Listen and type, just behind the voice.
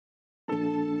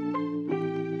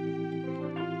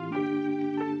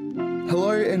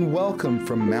Hello and welcome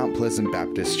from Mount Pleasant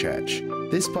Baptist Church.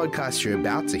 This podcast you're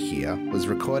about to hear was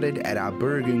recorded at our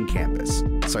Burragoon campus.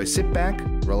 So sit back,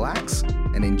 relax,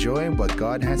 and enjoy what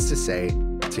God has to say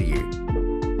to you.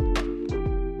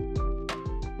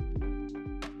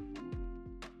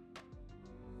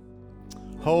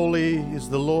 Holy is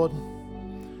the Lord,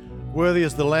 worthy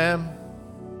is the Lamb,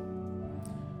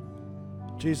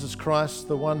 Jesus Christ,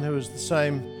 the one who is the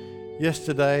same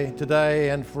yesterday,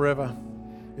 today, and forever,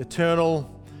 eternal,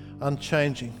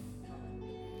 unchanging,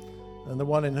 and the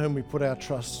one in whom we put our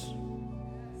trust.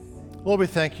 Lord, we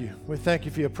thank you. We thank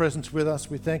you for your presence with us.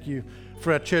 We thank you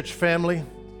for our church family.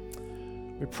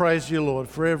 We praise you, Lord,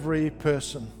 for every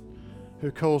person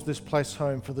who calls this place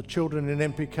home, for the children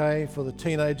in MPK, for the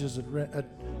teenagers at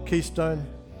Keystone,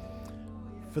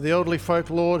 for the elderly folk,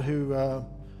 Lord, who are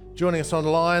joining us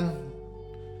online,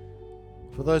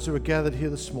 for those who are gathered here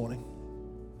this morning.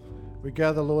 We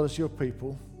gather, Lord, as your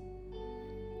people.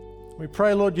 We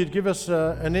pray, Lord, you'd give us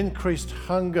an increased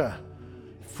hunger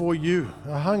for you,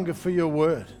 a hunger for your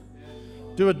word.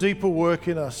 Do a deeper work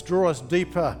in us. Draw us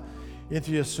deeper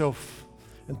into yourself.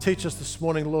 And teach us this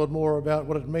morning, Lord, more about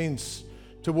what it means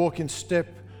to walk in step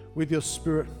with your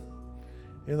Spirit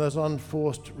in those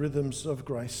unforced rhythms of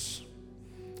grace.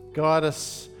 Guide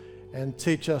us and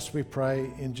teach us, we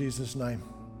pray, in Jesus' name.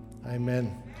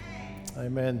 Amen.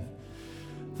 Amen.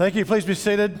 Thank you. Please be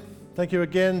seated. Thank you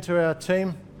again to our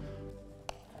team.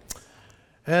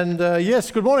 And yes,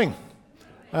 good morning.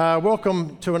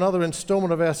 Welcome to another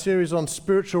installment of our series on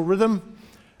spiritual rhythm.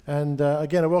 And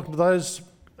again, a welcome to those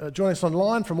joining us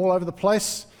online from all over the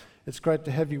place. It's great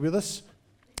to have you with us.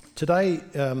 Today,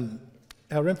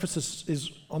 our emphasis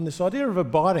is on this idea of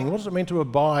abiding. What does it mean to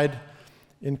abide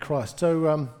in Christ?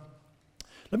 So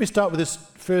let me start with this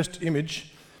first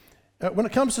image. When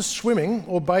it comes to swimming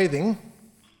or bathing,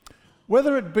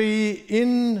 whether it be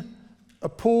in a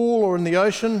pool or in the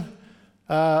ocean,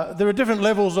 there are different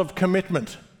levels of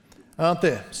commitment, aren't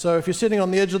there? So if you're sitting on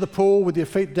the edge of the pool with your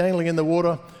feet dangling in the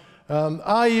water,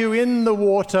 are you in the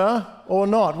water or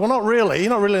not? Well, not really.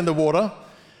 You're not really in the water.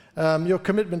 Your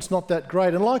commitment's not that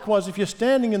great. And likewise, if you're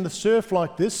standing in the surf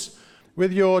like this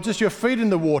with just your feet in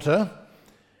the water,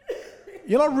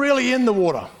 you're not really in the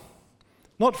water.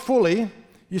 Not fully.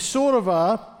 You sort of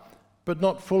are, but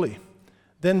not fully.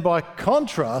 Then by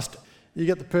contrast, you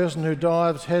get the person who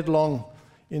dives headlong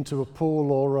into a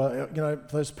pool, or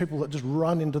those people that just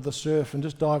run into the surf and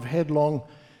just dive headlong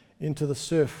into the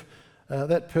surf.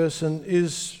 That person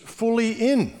is fully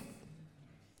in.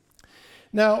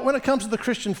 Now, when it comes to the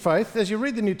Christian faith, as you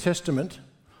read the New Testament,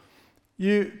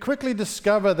 you quickly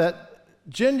discover that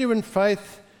genuine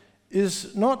faith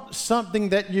is not something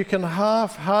that you can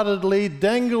half-heartedly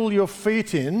dangle your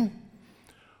feet in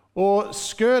or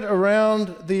skirt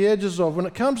around the edges of. When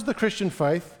it comes to the Christian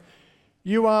faith,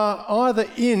 you are either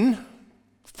in,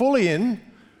 fully in,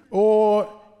 or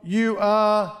you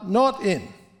are not in.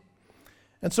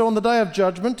 And so on the day of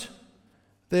judgment,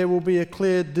 there will be a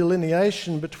clear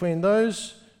delineation between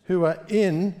those who are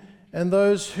in and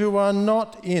those who are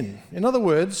not in. In other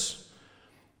words,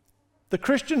 the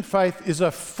Christian faith is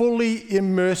a fully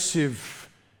immersive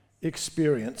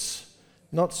experience,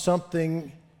 not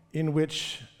something in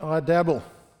which I dabble.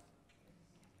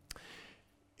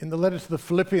 In the letter to the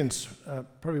Philippians,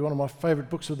 probably one of my favourite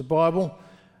books of the Bible,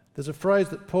 there's a phrase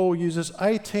that Paul uses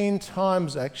 18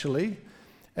 times actually,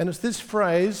 and it's this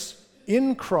phrase,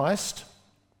 in Christ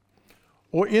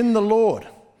or in the Lord.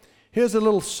 Here's a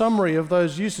little summary of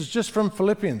those uses just from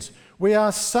Philippians. We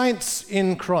are saints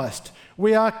in Christ.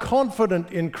 We are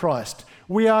confident in Christ.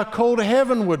 We are called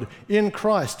heavenward in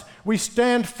Christ. We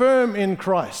stand firm in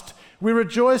Christ. We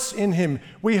rejoice in Him.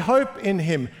 We hope in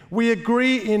Him. We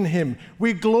agree in Him.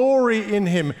 We glory in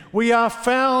Him. We are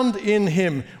found in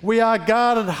Him. We are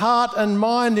guarded heart and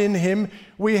mind in Him.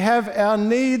 We have our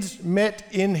needs met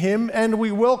in Him, and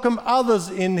we welcome others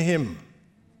in Him.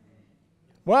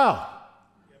 Wow.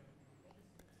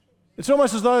 It's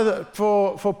almost as though that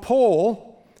for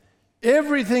Paul,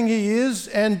 everything he is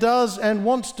and does and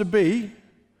wants to be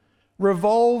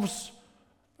revolves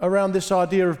around this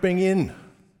idea of being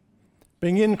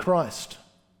in Christ.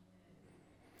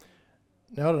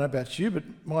 Now, I don't know about you, but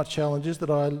my challenge is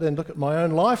that I then look at my own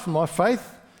life and my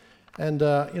faith, and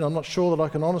I'm not sure that I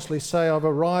can honestly say I've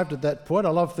arrived at that point.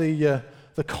 I love the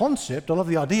concept, I love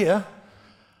the idea,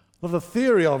 I love the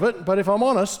theory of it, but if I'm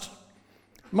honest,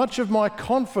 much of my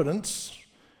confidence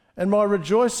and my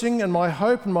rejoicing and my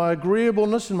hope and my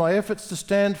agreeableness and my efforts to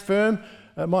stand firm,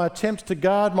 my attempts to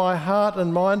guard my heart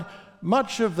and mind,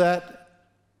 much of that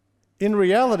in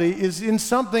reality is in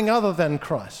something other than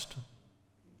Christ.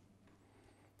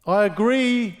 I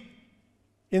agree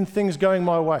in things going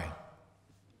my way.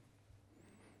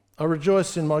 I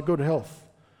rejoice in my good health.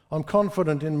 I'm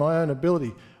confident in my own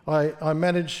ability. I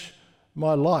manage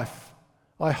my life.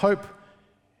 I hope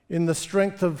in the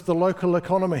strength of the local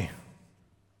economy.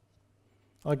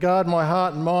 I guard my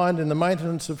heart and mind in the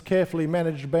maintenance of carefully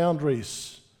managed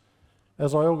boundaries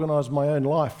as I organise my own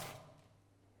life.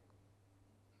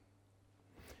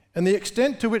 And the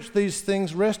extent to which these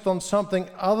things rest on something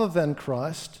other than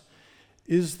Christ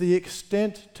is the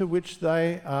extent to which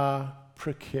they are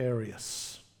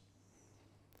precarious.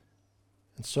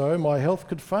 And so my health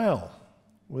could fail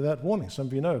without warning. Some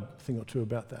of you know a thing or two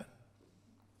about that.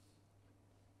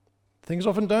 Things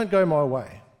often don't go my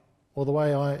way or the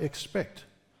way I expect.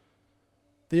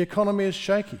 The economy is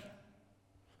shaky.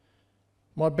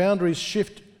 My boundaries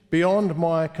shift beyond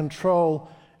my control,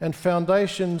 and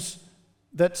foundations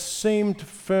that seemed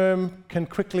firm can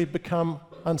quickly become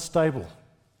unstable,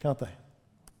 can't they?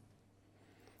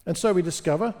 And so we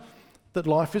discover that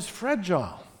life is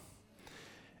fragile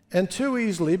and too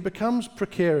easily becomes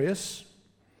precarious.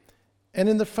 And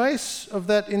in the face of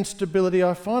that instability,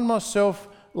 I find myself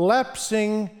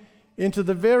lapsing into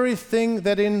the very thing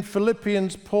that in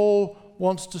Philippians Paul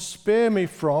wants to spare me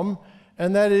from,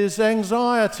 and that is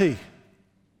anxiety.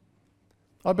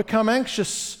 I become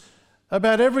anxious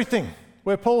about everything,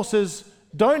 where Paul says,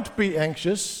 don't be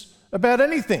anxious about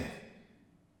anything.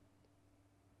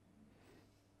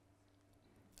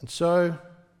 And so,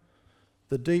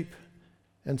 the deep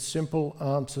and simple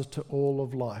answer to all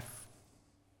of life,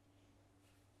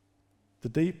 the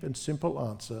deep and simple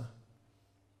answer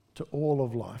to all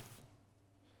of life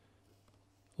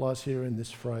lies here in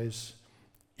this phrase,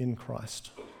 in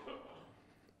Christ.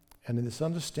 And in this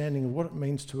understanding of what it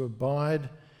means to abide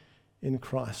in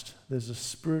Christ, there's a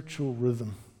spiritual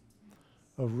rhythm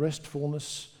of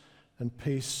restfulness and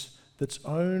peace that's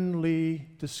only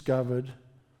discovered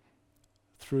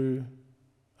through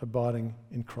abiding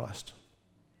in Christ.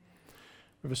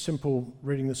 We have a simple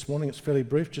reading this morning. It's fairly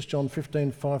brief, just John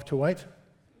 15, 5-8.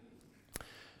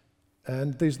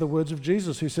 And these are the words of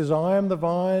Jesus, who says, I am the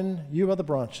vine, you are the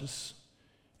branches.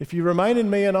 If you remain in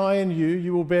me and I in you,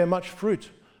 you will bear much fruit.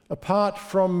 Apart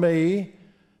from me,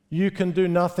 you can do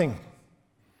nothing.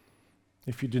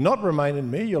 If you do not remain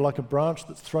in me, you're like a branch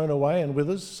that's thrown away and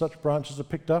withers. Such branches are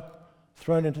picked up,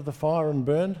 thrown into the fire and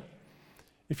burned.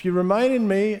 If you remain in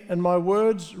me and my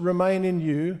words remain in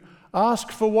you,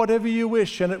 ask for whatever you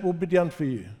wish and it will be done for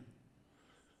you.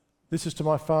 This is to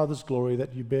my Father's glory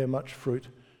that you bear much fruit,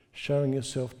 showing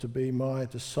yourself to be my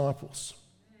disciples.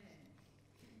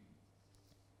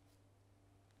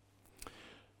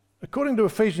 According to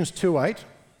Ephesians 2:8,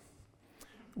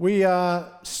 we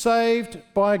are saved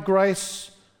by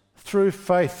grace through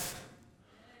faith.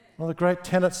 One of the great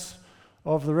tenets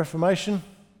of the Reformation.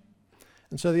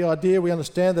 And so the idea, we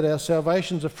understand that our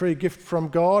salvation is a free gift from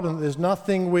God and there's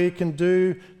nothing we can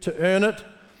do to earn it,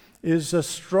 is a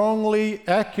strongly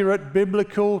accurate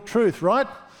biblical truth, right?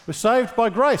 We're saved by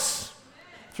grace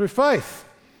through faith.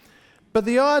 But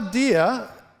the idea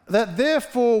that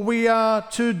therefore we are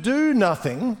to do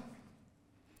nothing,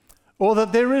 or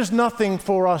that there is nothing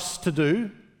for us to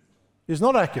do, is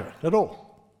not accurate at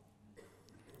all.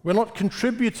 We're not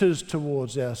contributors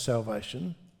towards our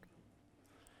salvation,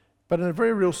 but in a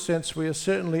very real sense, we are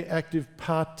certainly active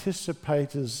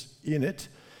participators in it.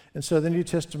 And so the New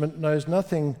Testament knows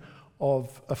nothing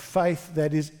of a faith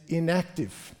that is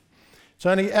inactive. It's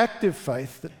only active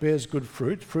faith that bears good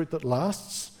fruit, fruit that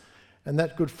lasts, and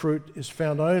that good fruit is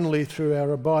found only through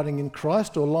our abiding in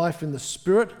Christ, or life in the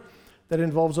Spirit, that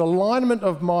involves alignment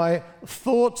of my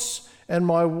thoughts and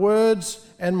my words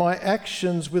and my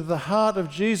actions with the heart of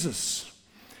Jesus.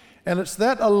 And it's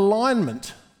that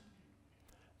alignment,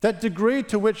 that degree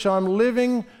to which I'm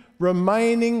living,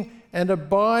 remaining, and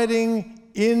abiding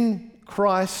in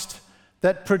Christ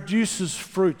that produces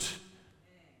fruit.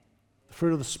 The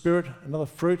fruit of the Spirit, another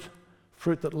fruit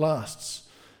that lasts.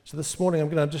 So this morning I'm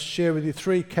going to just share with you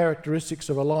 3 characteristics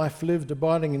of a life lived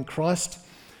abiding in Christ.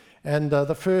 And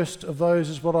the first of those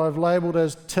is what I've labelled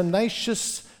as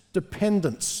tenacious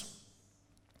dependence.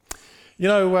 You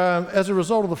know, as a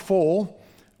result of the fall,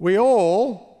 we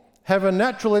all have a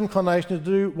natural inclination to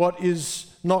do what is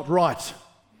not right.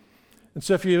 And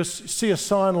so if you see a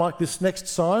sign like this next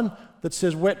sign that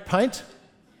says wet paint,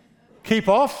 keep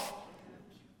off.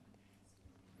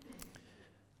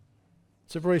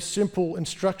 It's a very simple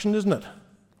instruction, isn't it?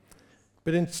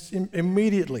 But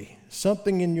immediately,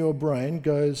 something in your brain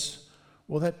goes,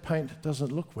 well, that paint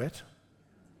doesn't look wet.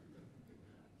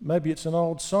 Maybe it's an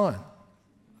old sign.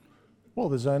 Well,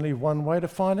 there's only one way to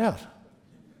find out.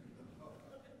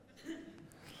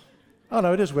 Oh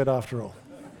no, it is wet after all.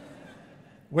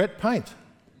 wet paint.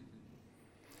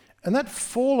 And that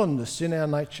fallenness in our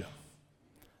nature,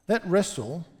 that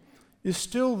wrestle, is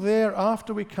still there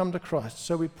after we come to Christ.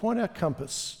 So we point our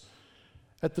compass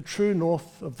at the true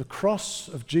north of the cross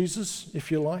of Jesus, if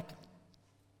you like.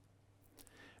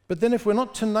 But then if we're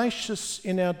not tenacious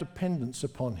in our dependence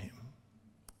upon him,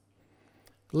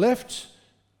 left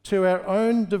to our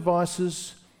own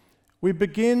devices, we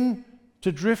begin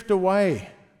to drift away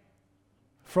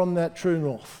from that true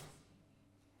north.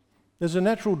 There's a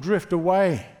natural drift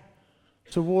away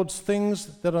towards things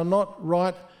that are not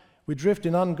right. We drift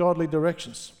in ungodly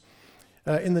directions.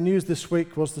 In the news this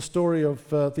week was the story of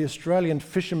the Australian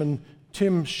fisherman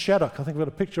Tim Shaddock. I think we've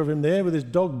got a picture of him there with his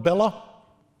dog Bella.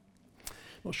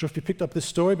 Not sure if you picked up this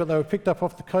story, but they were picked up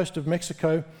off the coast of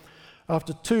Mexico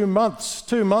after 2 months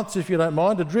if you don't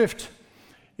mind, adrift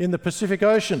in the Pacific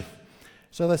Ocean.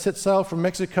 So they set sail from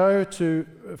Mexico to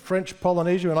French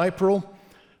Polynesia in April,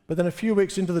 but then a few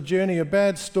weeks into the journey, a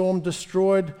bad storm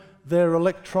destroyed their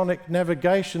electronic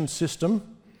navigation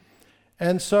system.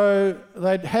 And so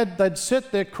they'd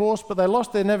set their course, but they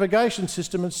lost their navigation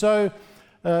system, and so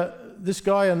this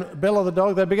guy and Bella the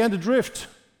dog, they began to drift.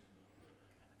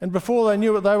 And before they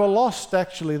knew it, they were lost,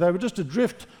 actually. They were just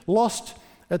adrift, lost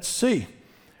at sea.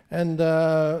 And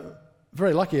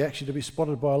very lucky, actually, to be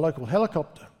spotted by a local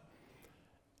helicopter.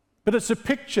 But it's a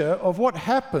picture of what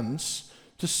happens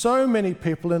to so many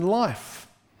people in life.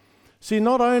 See,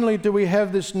 not only do we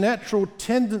have this natural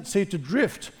tendency to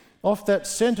drift off that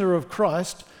centre of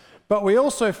Christ, but we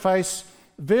also face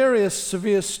various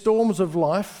severe storms of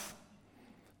life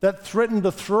that threaten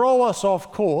to throw us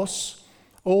off course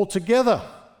altogether.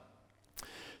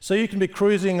 So you can be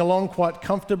cruising along quite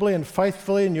comfortably and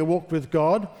faithfully in your walk with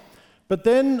God, but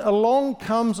then along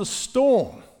comes a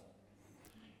storm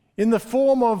in the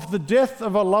form of the death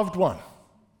of a loved one,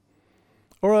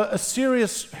 or a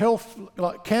serious health,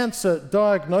 like cancer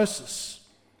diagnosis,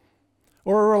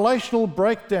 or a relational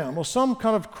breakdown, or some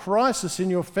kind of crisis in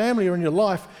your family or in your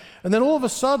life, and then all of a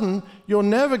sudden your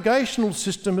navigational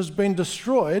system has been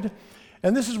destroyed,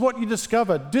 and this is what you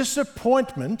discover: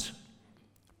 disappointment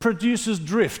produces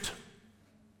drift.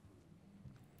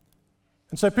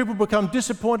 And so people become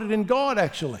disappointed in God,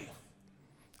 actually.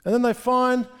 And then they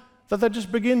find that they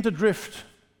just begin to drift.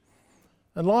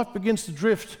 And life begins to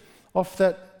drift off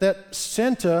that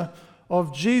center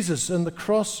of Jesus and the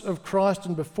cross of Christ,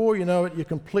 and before you know it, you're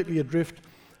completely adrift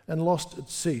and lost at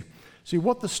sea. See,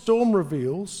 what the storm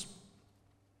reveals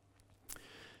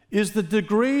is the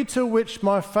degree to which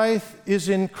my faith is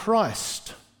in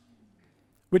Christ,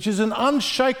 which is an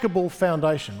unshakable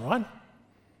foundation, right?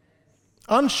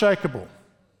 Unshakable.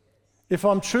 If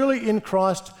I'm truly in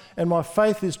Christ and my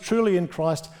faith is truly in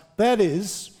Christ, that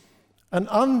is an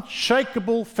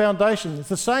unshakable foundation. It's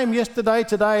the same yesterday,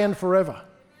 today, and forever.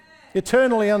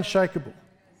 Eternally unshakable.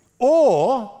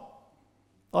 Or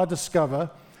I discover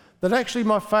that actually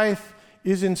my faith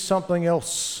is in something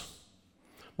else.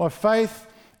 My faith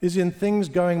is in things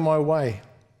going my way.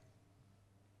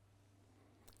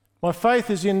 My faith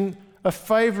is in a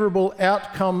favourable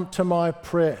outcome to my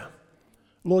prayer.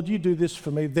 Lord, you do this for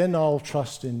me, then I'll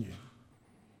trust in you.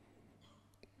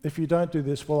 If you don't do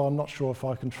this, well, I'm not sure if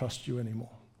I can trust you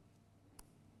anymore.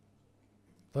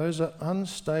 Those are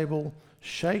unstable,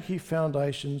 shaky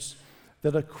foundations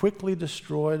that are quickly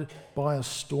destroyed by a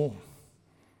storm.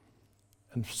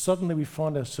 And suddenly we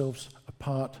find ourselves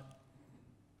apart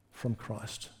from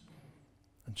Christ.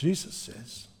 And Jesus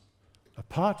says,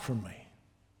 apart from me,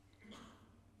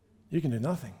 you can do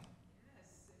nothing.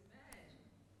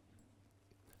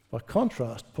 By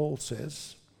contrast, Paul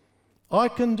says, I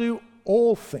can do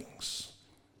all things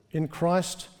in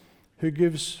Christ who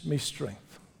gives me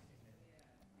strength.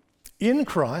 In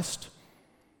Christ,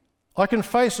 I can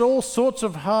face all sorts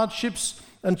of hardships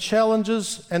and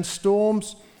challenges and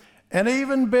storms and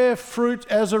even bear fruit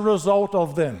as a result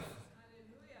of them.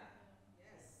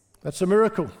 That's a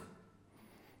miracle.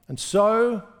 And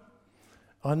so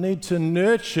I need to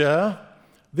nurture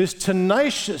this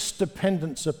tenacious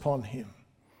dependence upon him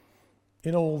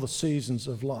in all the seasons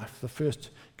of life, the first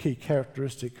key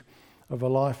characteristic of a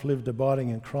life lived abiding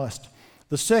in Christ.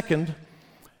 The second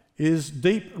is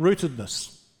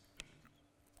deep-rootedness.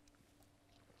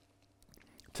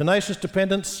 Tenacious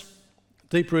dependence,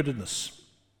 deep-rootedness.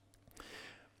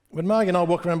 When Margie and I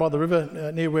walk around by the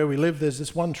river near where we live, there's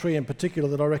this one tree in particular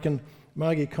that I reckon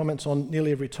Margie comments on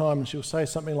nearly every time, and she'll say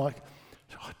something like,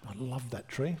 I love that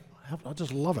tree. I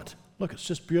just love it. Look, it's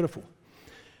just beautiful.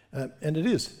 And it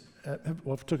is.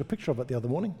 I took a picture of it the other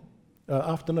morning,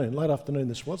 late afternoon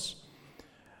this was.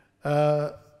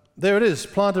 There it is,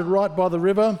 planted right by the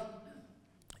river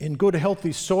in good,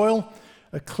 healthy soil.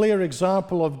 a clear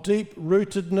example of deep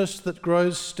rootedness that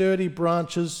grows sturdy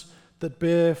branches that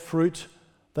bear fruit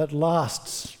that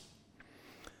lasts.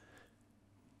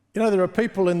 You know, there are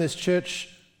people in this church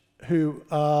who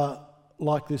are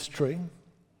like this tree,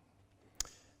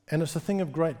 and it's a thing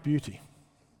of great beauty.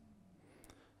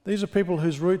 These are people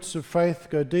whose roots of faith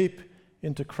go deep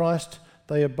into Christ.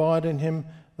 They abide in Him.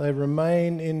 They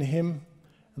remain in Him.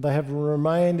 They have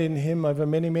remained in Him over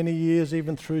many, many years,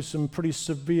 even through some pretty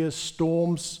severe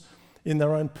storms in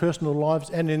their own personal lives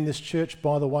and in this church,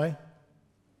 by the way.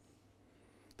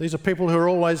 These are people who are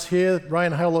always here,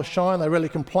 rain, hail or shine. They rarely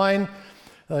complain.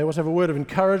 They always have a word of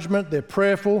encouragement. They're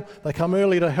prayerful. They come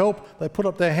early to help. They put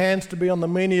up their hands to be on the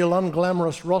menial,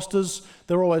 unglamorous rosters.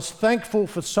 They're always thankful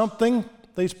for something,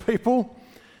 these people.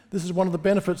 This is one of the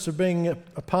benefits of being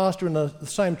a pastor in the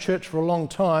same church for a long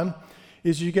time,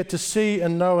 is you get to see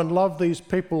and know and love these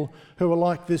people who are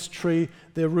like this tree.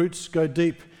 Their roots go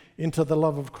deep into the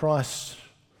love of Christ.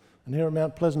 And here at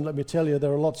Mount Pleasant, let me tell you,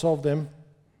 there are lots of them.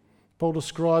 Paul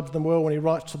describes them well when he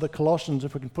writes to the Colossians,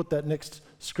 if we can put that next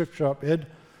scripture up, Ed.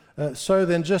 So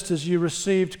then, just as you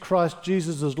received Christ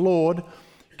Jesus as Lord,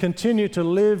 continue to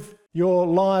live your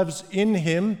lives in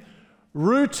Him,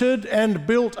 rooted and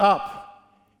built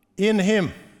up in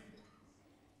Him,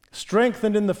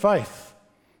 strengthened in the faith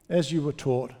as you were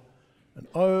taught, and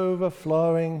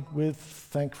overflowing with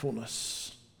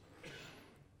thankfulness.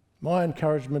 My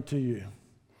encouragement to you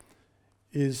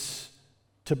is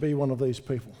to be one of these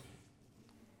people,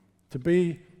 to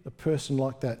be a person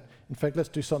like that. In fact, let's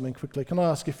do something quickly. Can I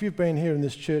ask, if you've been here in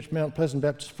this church, Mount Pleasant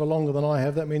Baptist, for longer than I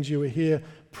have, that means you were here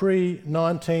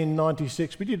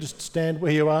pre-1996. Would you just stand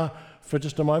where you are for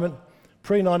just a moment?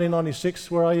 Pre-1996,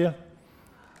 where are you?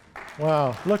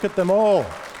 Wow, look at them all.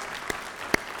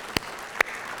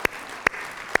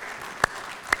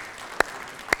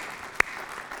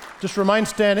 Just remain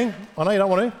standing. I know you don't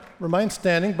want to. Remain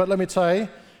standing, but let me tell you,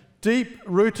 deep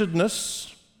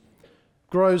rootedness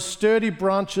grows sturdy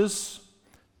branches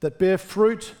that bear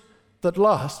fruit that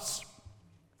lasts.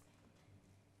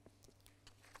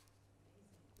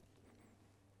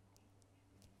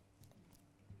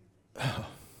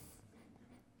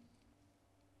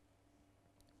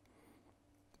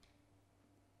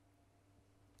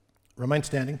 Remain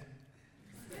standing.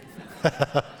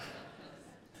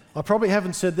 I probably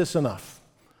haven't said this enough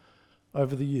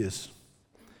over the years,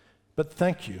 but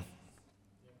thank you.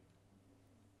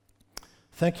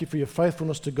 Thank you for your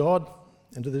faithfulness to God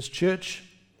and to this church.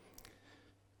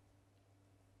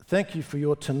 Thank you for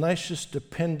your tenacious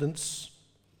dependence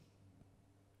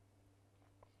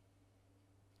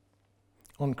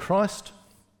on Christ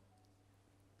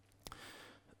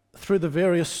through the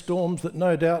various storms that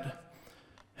no doubt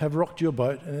have rocked your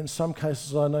boat, and in some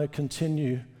cases I know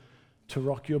continue to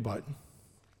rock your boat.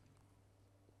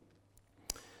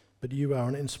 But you are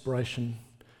an inspiration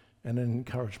and an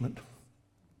encouragement.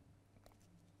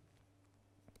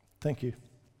 Thank you.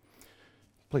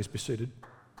 Please be seated.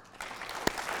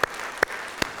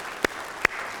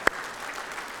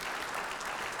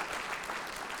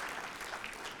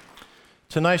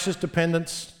 Tenacious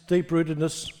dependence,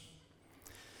 deep-rootedness.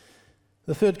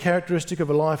 The third characteristic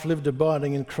of a life lived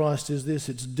abiding in Christ is this: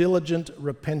 it's diligent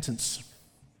repentance.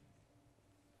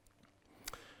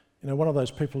 You know, one of those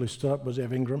people who stood up was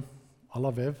Ev Ingram. I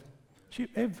love Ev.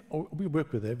 We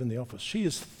work with Ev in the office. She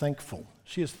is thankful.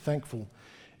 She is thankful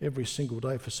every single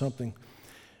day for something.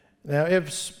 Now,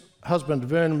 Ev's husband,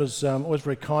 Vern, was always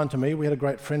very kind to me. We had a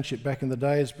great friendship back in the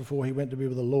days before he went to be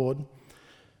with the Lord.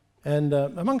 And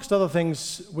amongst other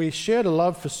things, we shared a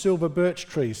love for silver birch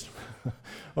trees,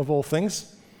 of all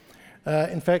things.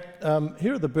 In fact,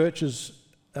 here are the birches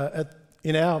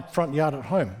in our front yard at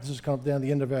home. This is kind of down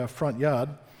the end of our front yard.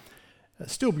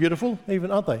 Still beautiful,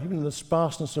 aren't they? Even in the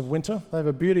sparseness of winter, they have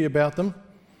a beauty about them.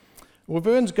 Well,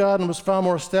 Vern's garden was far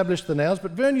more established than ours,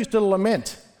 but Vern used to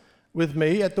lament with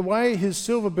me at the way his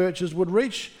silver birches would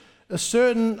reach a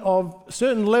certain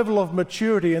level of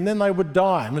maturity and then they would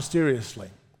die mysteriously.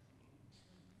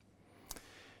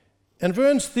 And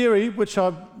Vern's theory, which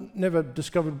I've never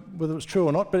discovered whether it was true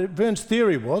or not, but Vern's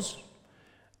theory was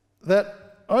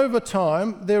that over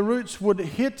time their roots would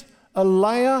hit a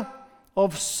layer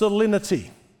of salinity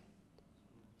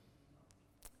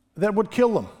that would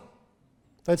kill them.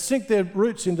 They'd sink their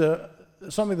roots into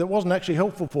something that wasn't actually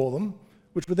helpful for them,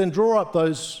 which would then draw up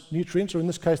those nutrients, or in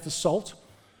this case the salt,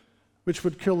 which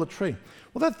would kill the tree.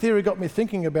 Well, that theory got me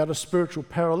thinking about a spiritual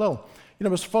parallel. You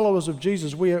know, as followers of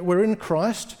Jesus, we're in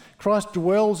Christ. Christ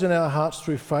dwells in our hearts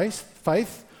through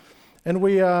faith, and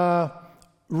we are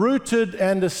rooted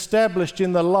and established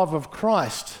in the love of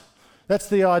Christ. That's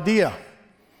the idea.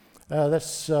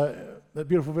 That's that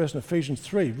beautiful verse in Ephesians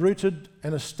 3, rooted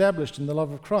and established in the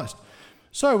love of Christ.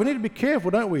 So we need to be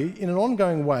careful, don't we, in an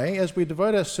ongoing way as we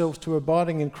devote ourselves to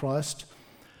abiding in Christ,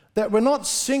 that we're not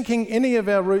sinking any of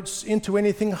our roots into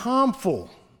anything harmful.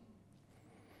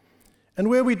 And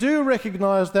where we do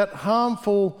recognize that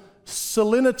harmful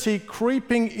salinity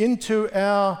creeping into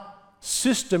our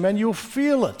system, and you'll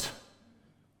feel it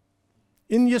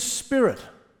in your spirit.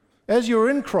 As you're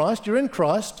in Christ,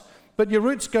 but your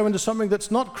roots go into something that's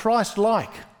not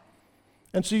Christ-like.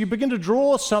 And so you begin to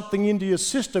draw something into your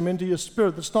system, into your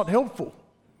spirit that's not helpful.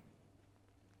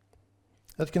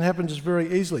 That can happen just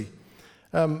very easily.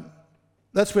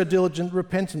 That's where diligent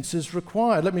repentance is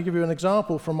required. Let me give you an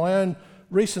example from my own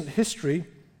recent history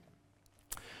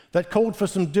that called for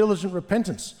some diligent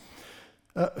repentance.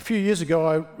 A few years ago,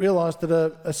 I realised that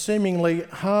a seemingly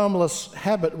harmless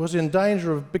habit was in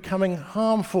danger of becoming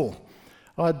harmful.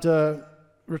 I'd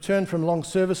returned from long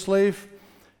service leave,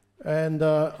 and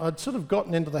I'd sort of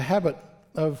gotten into the habit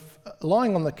of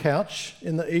lying on the couch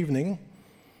in the evening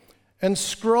and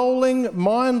scrolling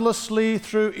mindlessly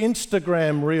through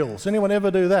Instagram reels. Anyone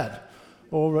ever do that?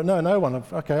 Or no one.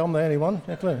 Okay, I'm the only one.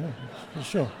 Yeah, clear. Yeah,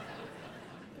 sure.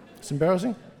 It's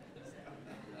embarrassing.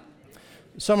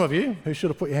 Some of you, who should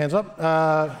have put your hands up,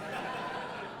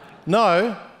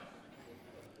 know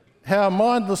how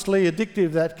mindlessly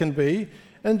addictive that can be.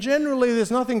 And generally, there's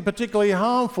nothing particularly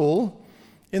harmful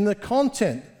in the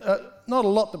content. Not a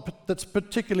lot that's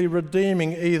particularly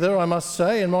redeeming either, I must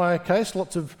say. In my case,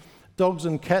 lots of dogs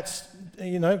and cats,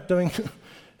 doing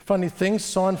funny things,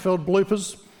 Seinfeld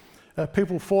bloopers,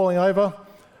 people falling over,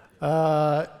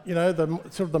 the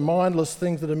sort of the mindless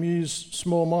things that amuse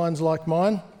small minds like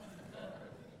mine.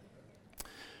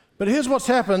 But here's what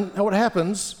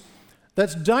happens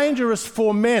that's dangerous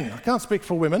for men. I can't speak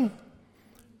for women.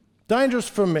 Dangerous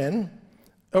for men.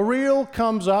 A reel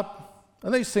comes up,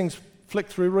 and these things flick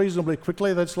through reasonably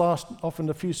quickly. They just last often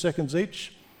a few seconds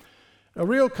each. A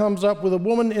reel comes up with a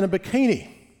woman in a bikini.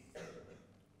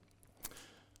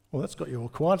 Well, that's got you all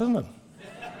quiet, hasn't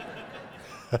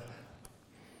it?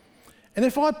 And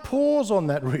if I pause on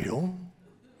that reel,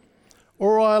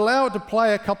 or I allow it to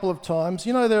play a couple of times,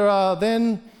 there are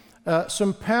then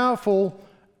some powerful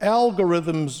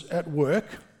algorithms at work,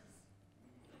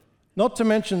 not to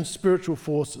mention spiritual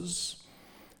forces,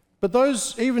 but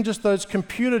even just those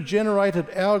computer-generated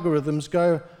algorithms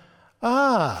go,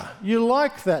 you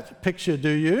like that picture, do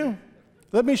you?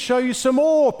 Let me show you some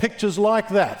more pictures like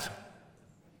that.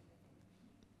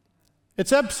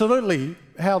 It's absolutely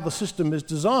how the system is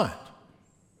designed.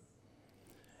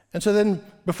 And so then,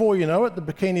 before you know it, the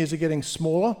bikinis are getting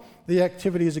smaller, the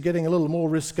activities are getting a little more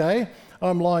risque.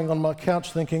 I'm lying on my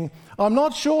couch thinking, I'm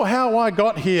not sure how I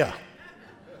got here,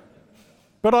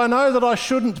 but I know that I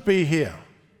shouldn't be here.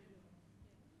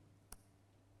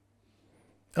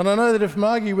 And I know that if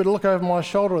Margie were to look over my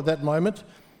shoulder at that moment,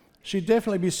 she'd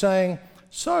definitely be saying,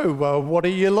 so, what are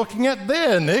you looking at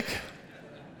there, Nick?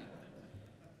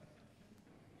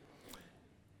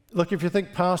 Look, if you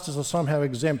think pastors are somehow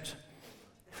exempt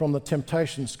from the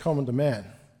temptations common to man,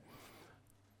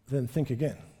 then think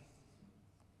again.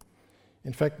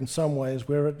 In fact, in some ways,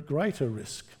 we're at greater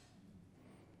risk.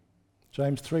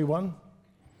 James 3:1,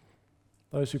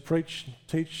 those who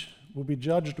teach will be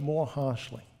judged more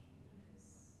harshly.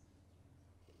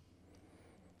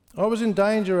 I was in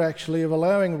danger, actually, of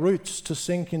allowing roots to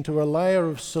sink into a layer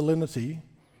of salinity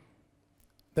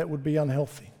that would be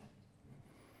unhealthy.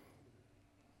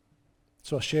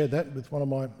 So I shared that with one of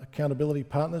my accountability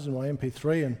partners in my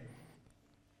MP3, and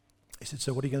he said,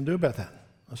 so what are you going to do about that?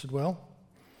 I said, well,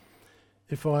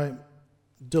 if I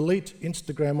delete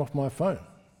Instagram off my phone,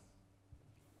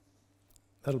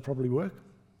 that'll probably work.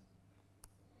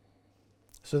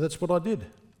 So that's what I did.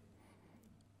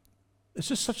 It's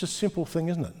just such a simple thing,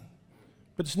 isn't it?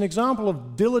 But it's an example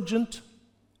of diligent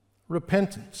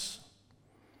repentance.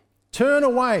 Turn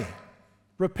away.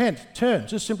 Repent. Turn.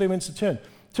 Just simply means to turn.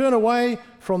 Turn away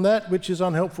from that which is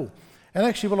unhelpful. And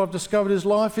actually what I've discovered is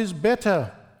life is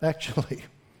better, actually,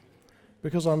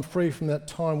 because I'm free from that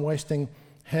time-wasting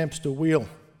hamster wheel.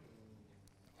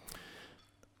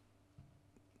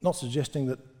 Not suggesting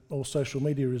that all social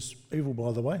media is evil,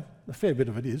 by the way. A fair bit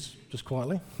of it is, just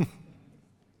quietly.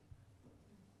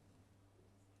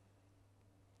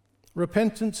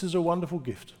 Repentance is a wonderful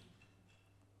gift.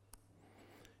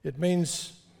 It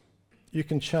means you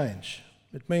can change.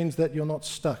 It means that you're not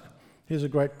stuck. Here's a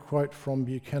great quote from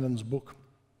Buchanan's book,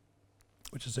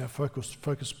 which is our focus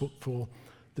book for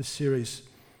this series.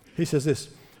 He says this: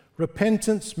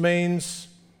 repentance means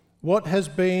what has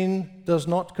been does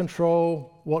not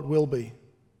control what will be.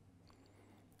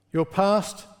 Your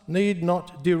past need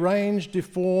not derange,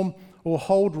 deform, or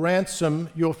hold ransom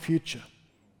your future.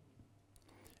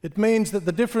 It means that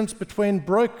the difference between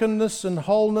brokenness and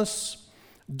wholeness,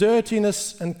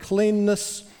 dirtiness and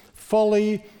cleanness,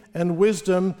 folly and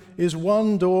wisdom is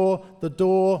one door, the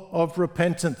door of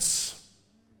repentance.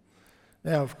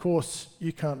 Now, of course,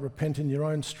 you can't repent in your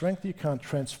own strength. You can't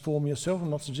transform yourself. I'm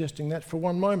not suggesting that for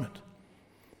one moment.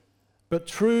 But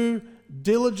true,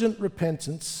 diligent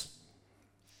repentance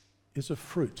is a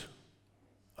fruit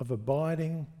of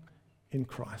abiding in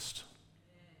Christ.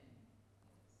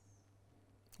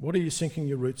 What are you sinking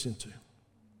your roots into?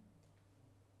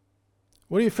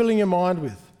 What are you filling your mind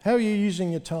with? How are you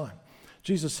using your time?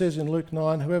 Jesus says in Luke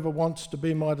 9, whoever wants to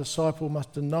be my disciple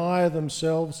must deny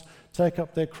themselves, take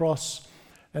up their cross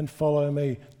and follow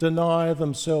me. Deny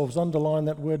themselves. Underline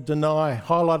that word deny.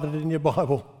 Highlight it in your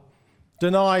Bible.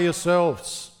 Deny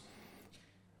yourselves.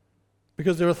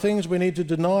 Because there are things we need to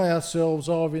deny ourselves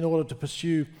of in order to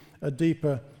pursue a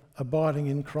deeper abiding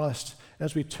in Christ.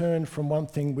 As we turn from one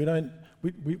thing,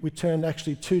 we turn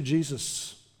actually to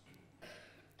Jesus.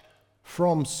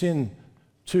 From sin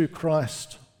to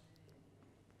Christ.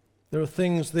 There are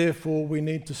things, therefore, we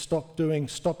need to stop doing,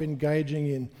 stop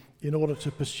engaging in order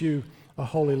to pursue a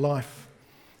holy life.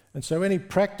 And so any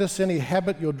practice, any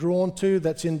habit you're drawn to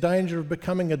that's in danger of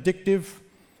becoming addictive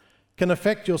can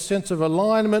affect your sense of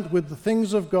alignment with the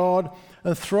things of God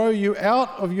and throw you out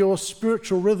of your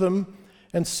spiritual rhythm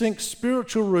and sink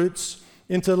spiritual roots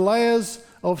into layers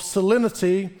of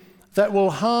salinity that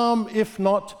will harm, if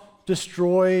not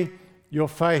destroy, your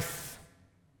faith.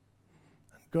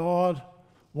 God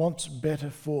wants better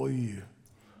for you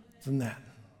than that.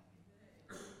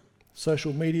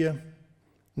 Social media,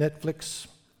 Netflix,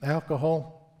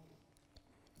 alcohol,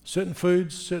 certain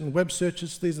foods, certain web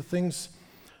searches, these are things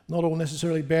not all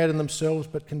necessarily bad in themselves,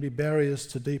 but can be barriers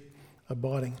to deep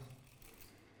abiding.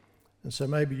 And so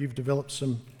maybe you've developed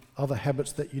some other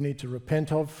habits that you need to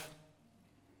repent of.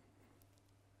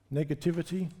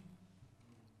 Negativity,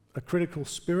 a critical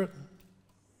spirit.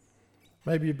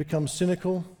 Maybe you've become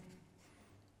cynical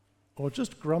or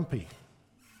just grumpy.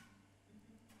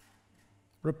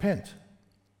 Repent.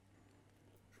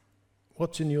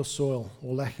 What's in your soil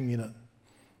or lacking in it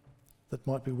that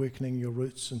might be weakening your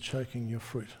roots and choking your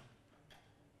fruit?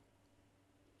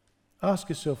 Ask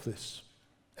yourself this.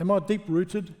 Am I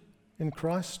deep-rooted in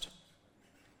Christ?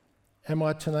 Am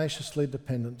I tenaciously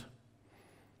dependent?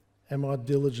 Am I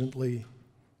diligently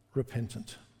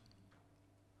repentant?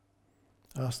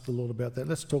 Ask the Lord about that.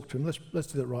 Let's talk to him. Let's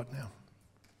do that right now.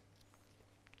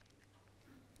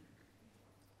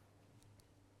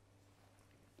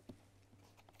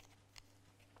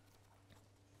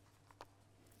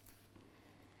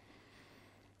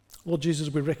 Lord Jesus,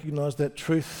 we recognise that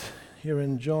truth here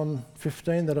in John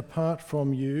 15, that apart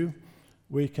from you,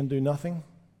 we can do nothing.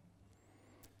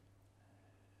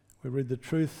 We read the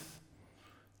truth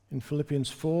in Philippians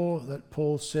 4 that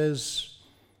Paul says,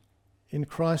 in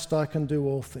Christ I can do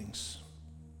all things.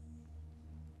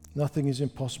 Nothing is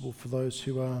impossible for those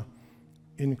who are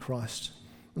in Christ.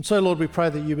 And so, Lord, we pray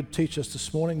that you would teach us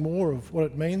this morning more of what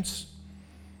it means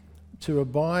to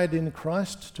abide in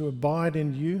Christ, to abide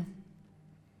in you,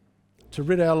 to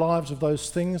rid our lives of those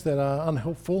things that are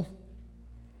unhelpful,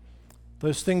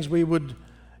 those things we would,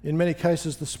 in many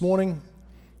cases this morning,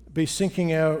 be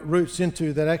sinking our roots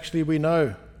into that actually we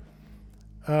know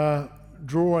are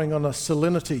drawing on a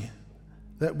salinity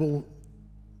that will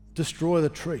destroy the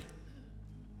tree.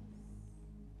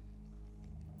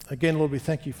 Again, Lord, we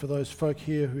thank you for those folk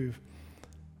here who,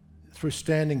 through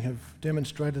standing, have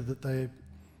demonstrated that they've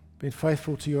been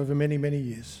faithful to you over many, many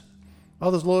years.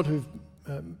 Others, Lord, who've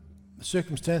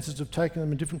circumstances have taken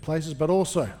them in different places, but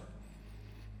also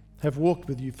have walked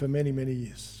with you for many, many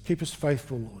years. Keep us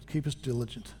faithful, Lord. Keep us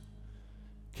diligent.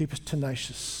 Keep us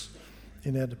tenacious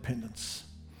in our dependence.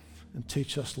 And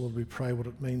teach us, Lord, we pray, what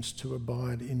it means to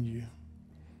abide in you.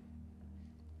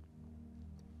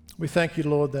 We thank you,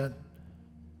 Lord, that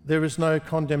there is no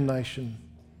condemnation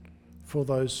for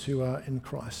those who are in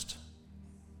Christ,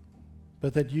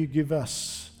 but that you give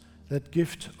us that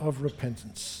gift of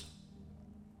repentance.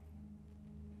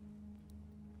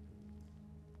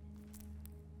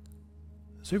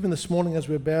 So even this morning as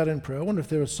we're bowed in prayer, I wonder if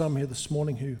there are some here this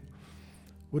morning who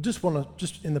would just want to,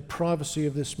 just in the privacy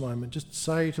of this moment, just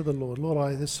say to the Lord,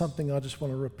 Lord, there's something I just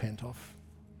want to repent of.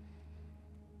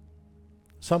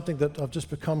 Something that I've just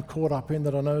become caught up in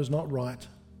that I know is not right.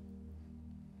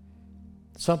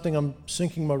 Something I'm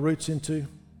sinking my roots into.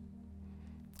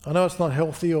 I know it's not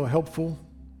healthy or helpful.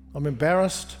 I'm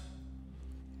embarrassed.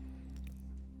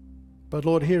 But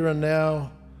Lord, here and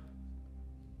now,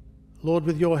 Lord,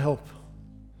 with your help,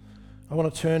 I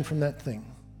want to turn from that thing.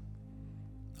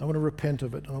 I want to repent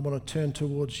of it, and I want to turn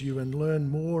towards you and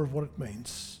learn more of what it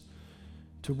means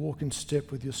to walk in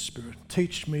step with your Spirit.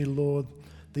 Teach me, Lord,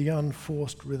 the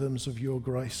unforced rhythms of your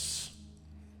grace.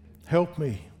 Help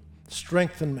me,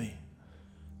 strengthen me,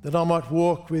 that I might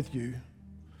walk with you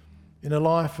in a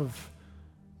life of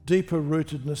deeper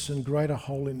rootedness and greater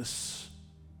holiness.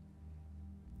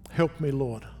 Help me,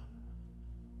 Lord,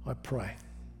 I pray.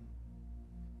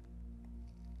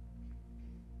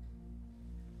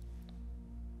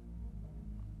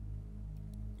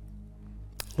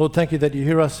 Lord, thank you that you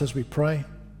hear us as we pray.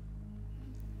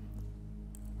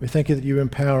 We thank you that you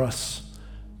empower us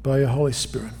by your Holy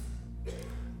Spirit,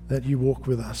 that you walk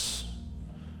with us.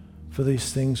 For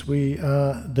these things we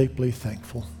are deeply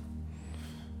thankful.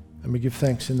 And we give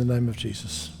thanks in the name of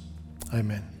Jesus.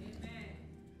 Amen.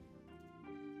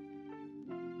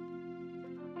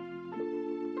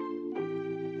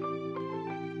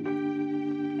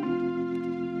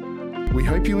 We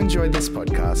hope you enjoyed this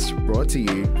podcast brought to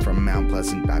you from Mount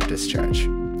Pleasant Baptist Church.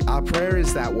 Our prayer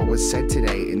is that what was said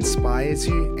today inspires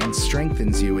you and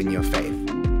strengthens you in your faith.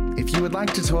 If you would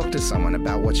like to talk to someone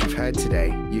about what you've heard today,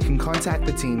 you can contact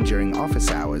the team during office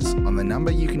hours on the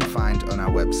number you can find on our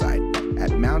website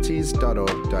at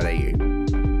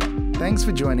mounties.org.au. Thanks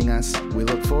for joining us. We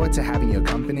look forward to having your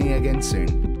company again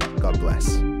soon. God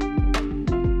bless.